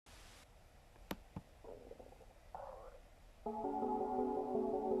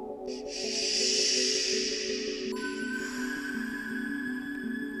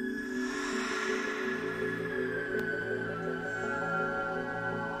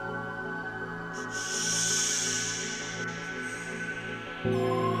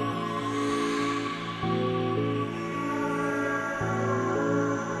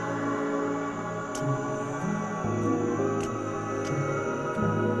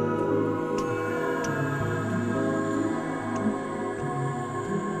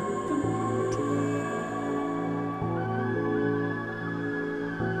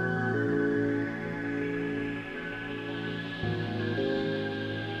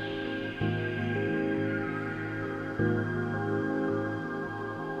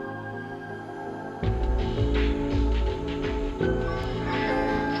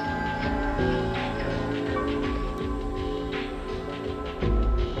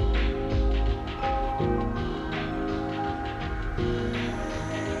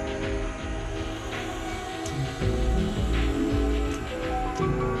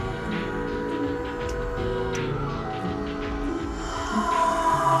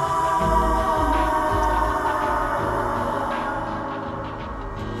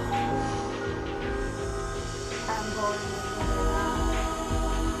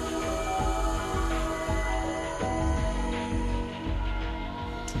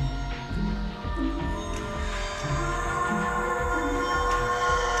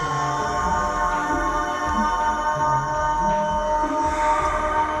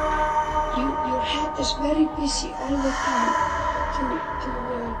Is very busy all the time to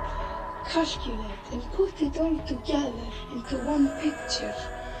calculate and put it all together into one picture.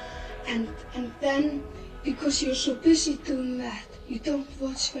 And then, because you're so busy doing that, you don't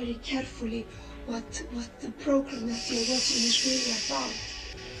watch very carefully what the program that you're watching is really about.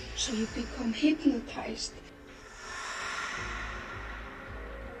 So you become hypnotized.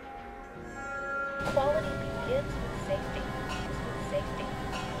 Quality begins with safety.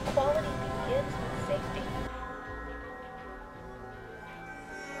 Quality begins with safety.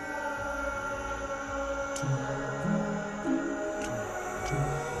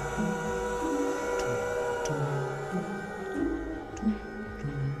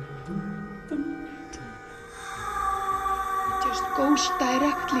 It just goes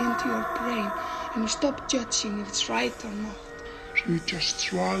directly into your brain and you stop judging if it's right or not. So you just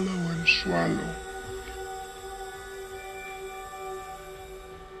swallow and swallow.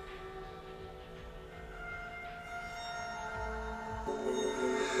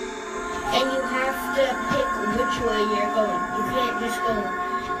 And you have to pick which way you're going. You can't just go,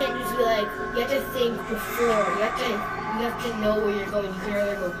 you can't just be like, you have to think before. You have to know where you're going. You can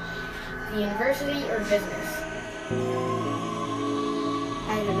either go to university or business.